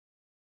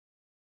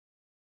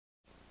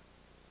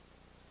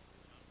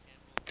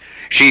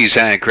She's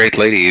a Great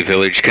Lady,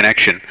 Village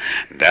Connection.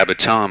 Dabba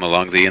Tom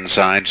along the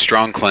inside.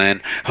 Strong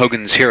Clan,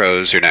 Hogan's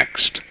Heroes are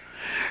next.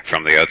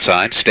 From the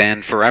outside,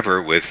 Stand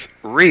Forever with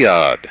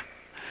Riyadh.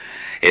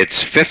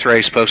 It's fifth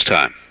race post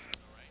time.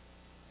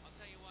 I'll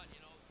tell you what,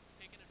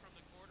 taking it from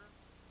the quarter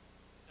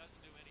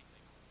doesn't do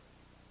anything.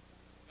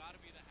 Gotta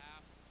be the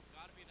half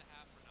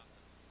for nothing.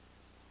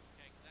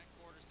 Okay, because that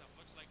quarter stuff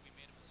looks like we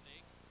made a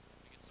mistake.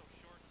 We get so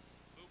short,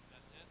 boop,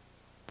 that's it.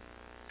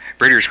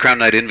 Breeders' Crown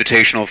Night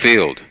Invitational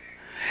Field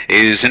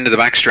is into the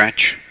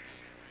backstretch.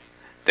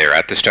 They're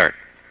at the start.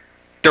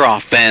 They're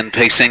off and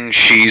pacing.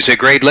 She's a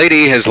Great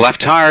Lady has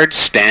left hard.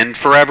 Stand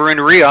Forever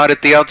and Riyadh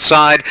at the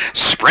outside.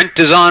 Sprint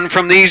is on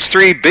from these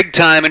three big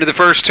time into the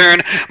first turn.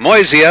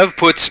 Moiseyev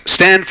puts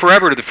Stand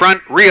Forever to the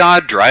front.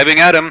 Riyadh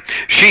driving at him.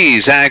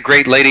 She's a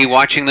Great Lady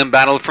watching them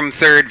battle from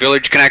third.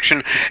 Village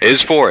Connection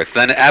is fourth.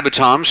 Then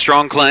Abatom,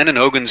 Strong Clan, and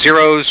Hogan's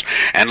Heroes.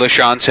 And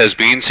LaChance has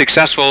been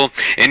successful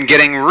in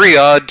getting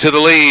Riyadh to the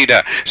lead.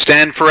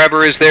 Stand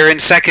Forever is there in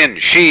second.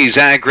 She's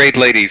a Great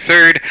Lady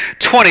third.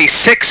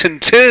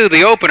 26-2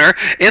 the opener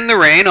in the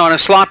rain on a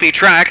sloppy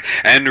track,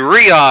 and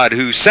Riyadh,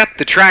 who set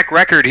the track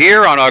record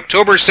here on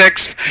October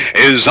 6th,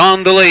 is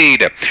on the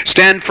lead.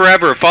 Stand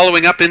Forever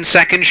following up in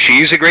second.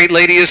 She's a Great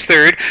Lady is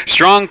third.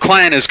 Strong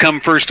Clan has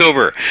come first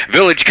over.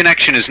 Village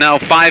Connection is now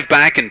 5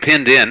 back and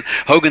pinned in.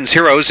 Hogan's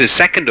Heroes is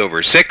second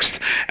over sixth,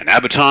 and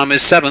Abatom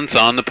is seventh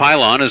on the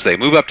pylon as they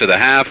move up to the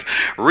half.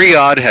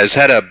 Riyadh has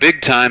had a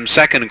big time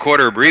second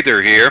quarter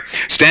breather here.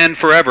 Stand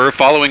Forever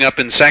following up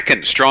in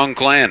second. Strong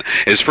Clan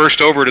is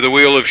first over to the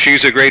wheel of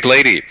She's a Great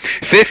Lady.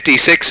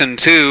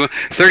 56-2,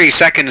 30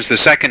 seconds the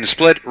second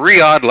split.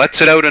 Riyadh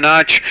lets it out a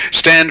notch.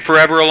 Stand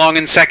Forever along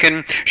in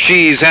second.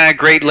 She's a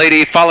Great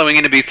Lady following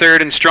in to be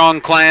third, and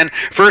Strong Clan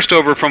first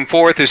over from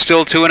fourth is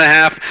still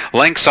 2.5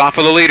 lengths off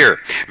of the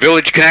leader.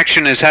 Village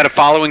Connection has had a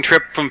following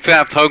trip from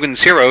fifth.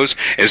 Hogan's Heroes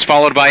is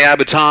followed by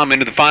Abatom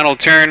into the final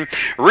turn.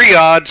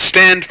 Riyadh,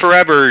 Stand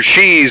Forever,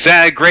 She's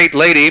a Great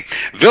Lady.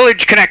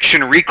 Village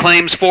Connection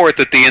reclaims fourth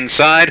at the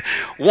inside.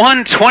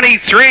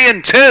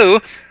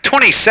 1:23-2.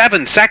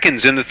 27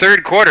 seconds in the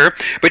third quarter,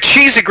 but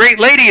She's a Great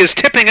Lady is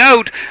tipping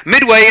out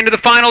midway into the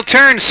final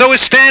turn. So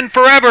is Stand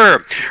Forever.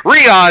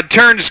 Riyadh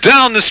turns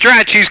down the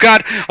stretch. He's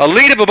got a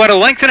lead of about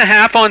 1.5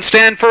 lengths on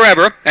Stand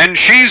Forever, and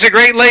She's a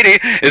Great Lady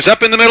is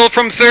up in the middle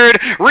from third.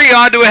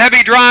 Riyadh to a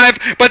heavy drive,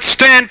 but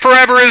Stand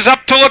Forever is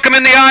up to look him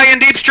in the eye in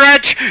deep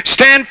stretch.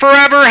 Stand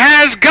Forever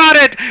has got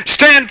it.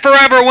 Stand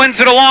Forever wins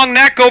it a long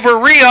neck over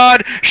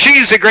Riyadh.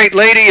 She's a Great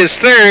Lady is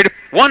third.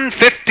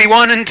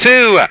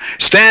 1:51-2.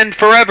 Stand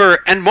Forever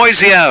and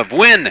Moiseyev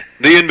win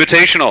the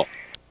Invitational.